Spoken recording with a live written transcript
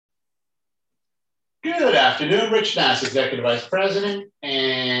Good afternoon, Rich Nass, Executive Vice President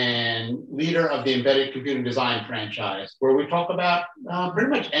and leader of the Embedded Computing Design franchise, where we talk about pretty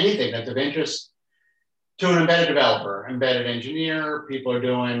much anything that's of interest to an embedded developer, embedded engineer, people are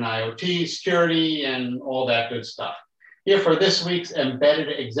doing IoT, security, and all that good stuff. Here for this week's Embedded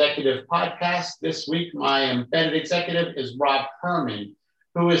Executive podcast. This week, my embedded executive is Rob Herman,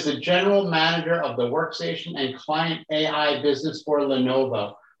 who is the General Manager of the Workstation and Client AI business for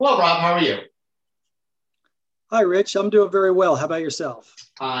Lenovo. Hello, Rob, how are you? Hi, Rich. I'm doing very well. How about yourself?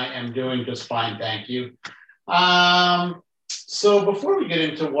 I am doing just fine, thank you. So before we get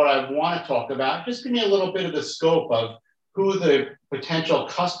into what I want to talk about, just give me a little bit of the scope of who the potential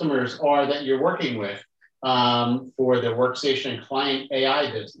customers are that you're working with for the Workstation and Client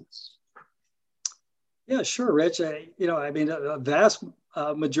AI business. Yeah, sure, Rich. A vast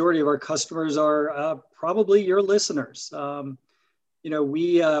majority of our customers are probably your listeners.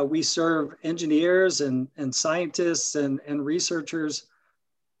 We serve engineers and scientists and researchers.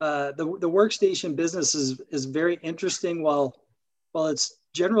 The workstation business is very interesting. While it's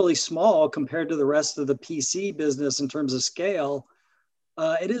generally small compared to the rest of the PC business in terms of scale,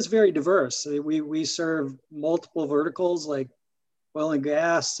 it is very diverse. We serve multiple verticals like oil and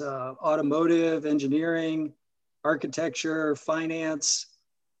gas, automotive, engineering, architecture, finance,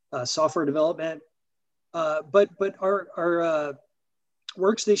 software development. But our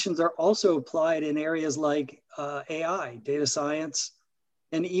workstations are also applied in areas like AI, data science,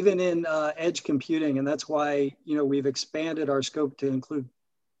 and even in edge computing. And that's why, we've expanded our scope to include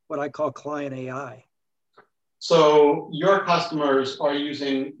what I call client AI. So your customers are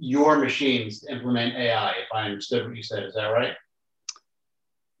using your machines to implement AI, if I understood what you said. Is that right?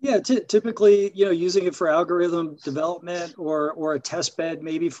 Yeah, typically, using it for algorithm development or a test bed,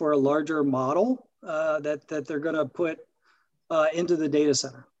 maybe for a larger model that they're going to put into the data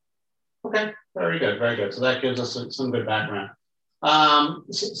center. Okay, very good, very good. So that gives us some good background.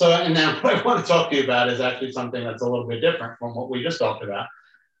 And now what I want to talk to you about is actually something that's a little bit different from what we just talked about.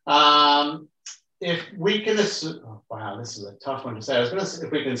 If we can assume, oh, wow, this is a tough one to say. I was going to say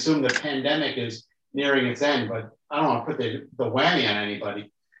if we can assume the pandemic is nearing its end, but I don't want to put the whammy on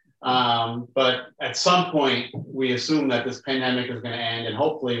anybody. But at some point, we assume that this pandemic is going to end, and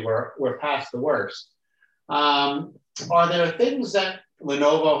hopefully we're past the worst. Are there things that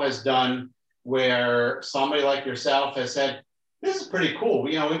Lenovo has done where somebody like yourself has said, this is pretty cool.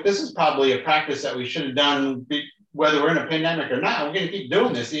 This is probably a practice that we should have done, whether we're in a pandemic or not. We're going to keep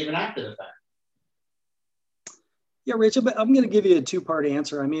doing this even after the fact. Yeah, Rich, I'm going to give you a two-part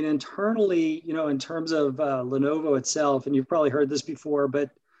answer. I mean, internally, in terms of Lenovo itself, and you've probably heard this before, but,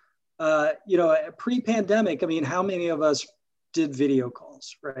 pre-pandemic, I mean, how many of us did video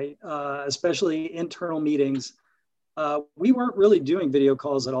calls, right? Especially internal meetings. We weren't really doing video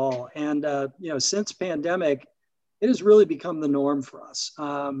calls at all. And, since pandemic, it has really become the norm for us.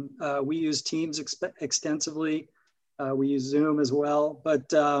 We use Teams extensively. We use Zoom as well.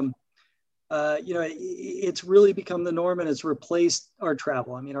 But, it's really become the norm, and it's replaced our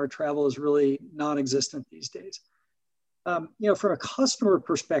travel. I mean, our travel is really non-existent these days. From a customer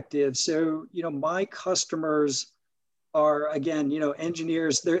perspective, so, my customers are, again,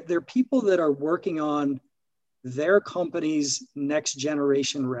 engineers. They're people that are working on their company's next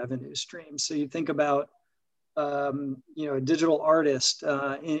generation revenue stream. So you think about, a digital artist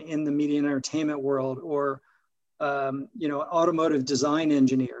in the media and entertainment world, or, automotive design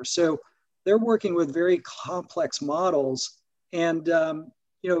engineer. So they're working with very complex models. And,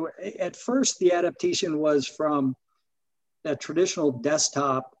 at first the adaptation was from that traditional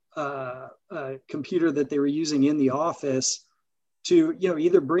desktop computer that they were using in the office to,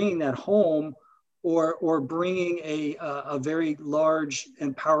 either bringing that home or bringing a very large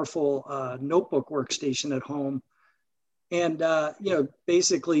and powerful notebook workstation at home, and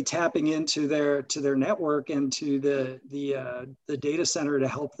basically tapping into their network and to the data center to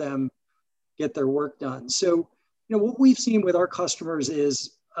help them get their work done. So what we've seen with our customers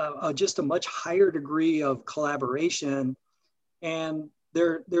is just a much higher degree of collaboration, and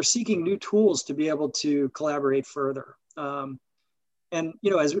they're seeking new tools to be able to collaborate further. And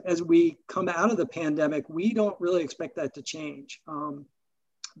as we come out of the pandemic, we don't really expect that to change,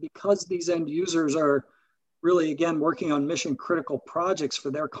 because these end users are really, again, working on mission critical projects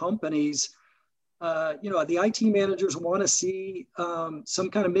for their companies. The IT managers want to see some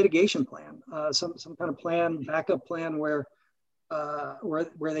kind of mitigation plan, some kind of plan, backup plan where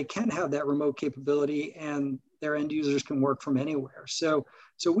they can have that remote capability and their end users can work from anywhere. So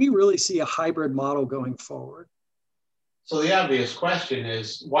we really see a hybrid model going forward. So the obvious question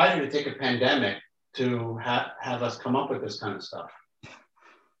is, why did it take a pandemic to have us come up with this kind of stuff?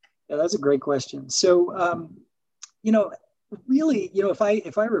 Yeah, that's a great question. So, you know, really, if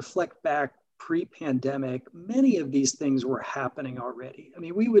I reflect back pre-pandemic, many of these things were happening already. I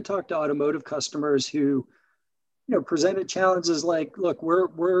mean, we would talk to automotive customers who, presented challenges like, look,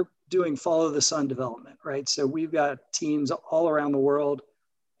 we're doing follow the sun development, right? So we've got teams all around the world,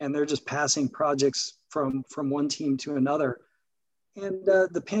 and they're just passing projects from one team to another. And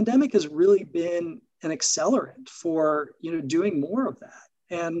the pandemic has really been an accelerant for doing more of that.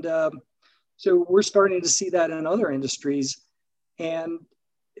 And so we're starting to see that in other industries. And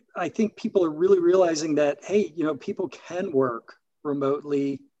I think people are really realizing that, hey, people can work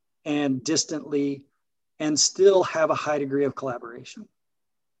remotely and distantly and still have a high degree of collaboration.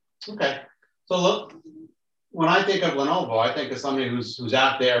 Okay. So look, when I think of Lenovo, I think of somebody who's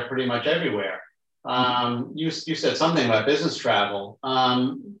out there pretty much everywhere. You said something about business travel.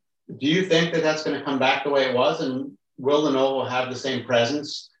 Do you think that that's going to come back the way it was? And will Lenovo have the same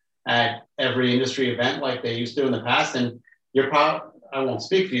presence at every industry event like they used to in the past? And I won't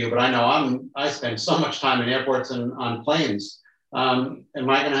speak for you, but I know I spend so much time in airports and on planes. Am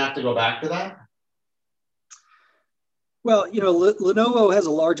I going to have to go back to that? Well, Lenovo has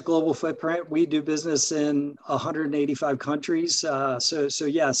a large global footprint. We do business in 185 countries. So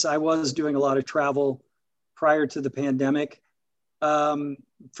yes, I was doing a lot of travel prior to the pandemic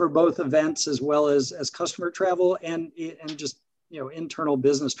for both events as well as customer travel and just internal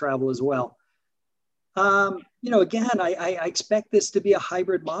business travel as well. Again, I expect this to be a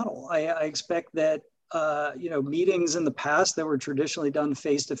hybrid model. I expect that meetings in the past that were traditionally done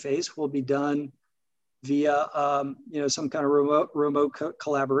face to face will be done via some kind of remote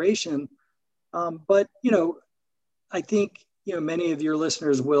collaboration. But I think many of your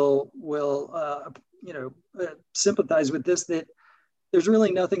listeners will sympathize with this, that there's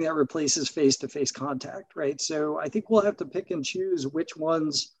really nothing that replaces face-to-face contact, right? So I think we'll have to pick and choose which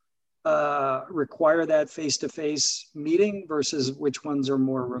ones require that face-to-face meeting versus which ones are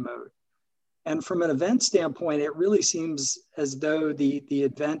more remote. And from an event standpoint, it really seems as though the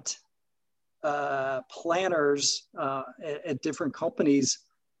event planners at different companies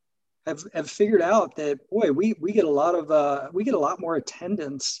have figured out that, boy, we get a lot more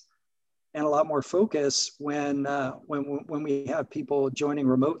attendance and a lot more focus when we have people joining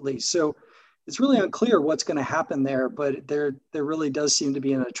remotely. So it's really unclear what's going to happen there, but there really does seem to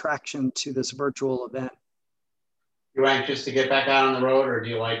be an attraction to this virtual event. You anxious to get back out on the road, or do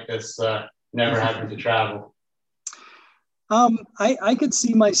you like this never having to travel? I could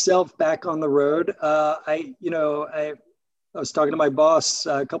see myself back on the road. I was talking to my boss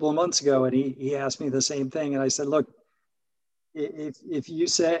a couple of months ago, and he asked me the same thing, and I said, look, if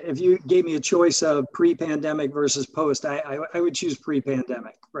you gave me a choice of pre-pandemic versus post, I would choose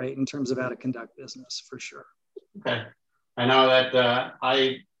pre-pandemic, right, in terms of how to conduct business, for sure. Okay, I know that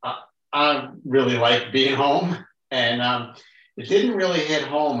I really like being home, and it didn't really hit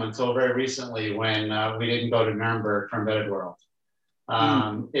home until very recently when we didn't go to Nuremberg for Embedded World.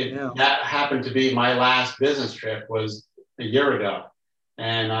 That happened to be my last business trip, was a year ago,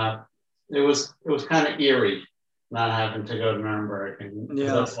 and it was kind of eerie not having to go to Nuremberg, and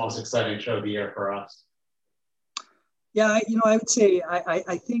that's the most exciting show of the year for us. Yeah, I would say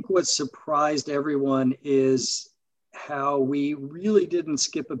I think what surprised everyone is how we really didn't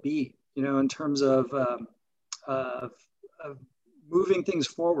skip a beat, in terms of moving things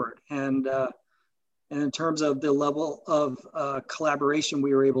forward, and in terms of the level of collaboration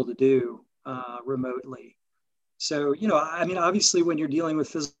we were able to do remotely. So, obviously when you're dealing with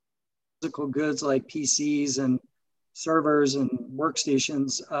physical goods like PCs and servers and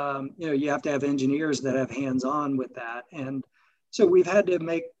workstations, you have to have engineers that have hands-on with that. And so we've had to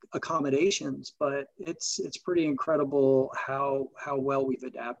make accommodations, but it's pretty incredible how well we've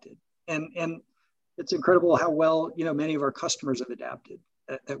adapted. And it's incredible how well, many of our customers have adapted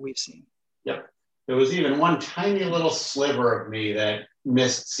that we've seen. Yep. There was even one tiny little sliver of me that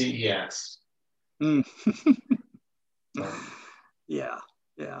missed CES. Yeah.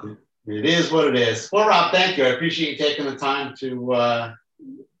 It is what it is. Well, Rob, thank you. I appreciate you taking the time to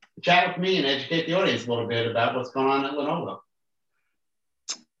chat with me and educate the audience a little bit about what's going on at Lenovo.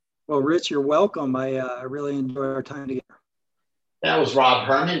 Well, Rich, you're welcome. I really enjoyed our time together. That was Rob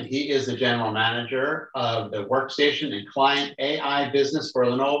Herman. He is the general manager of the workstation and client AI business for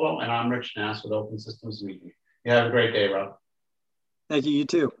Lenovo. And I'm Rich Nass with Open Systems Media. You have a great day, Rob. Thank you. You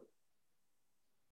too.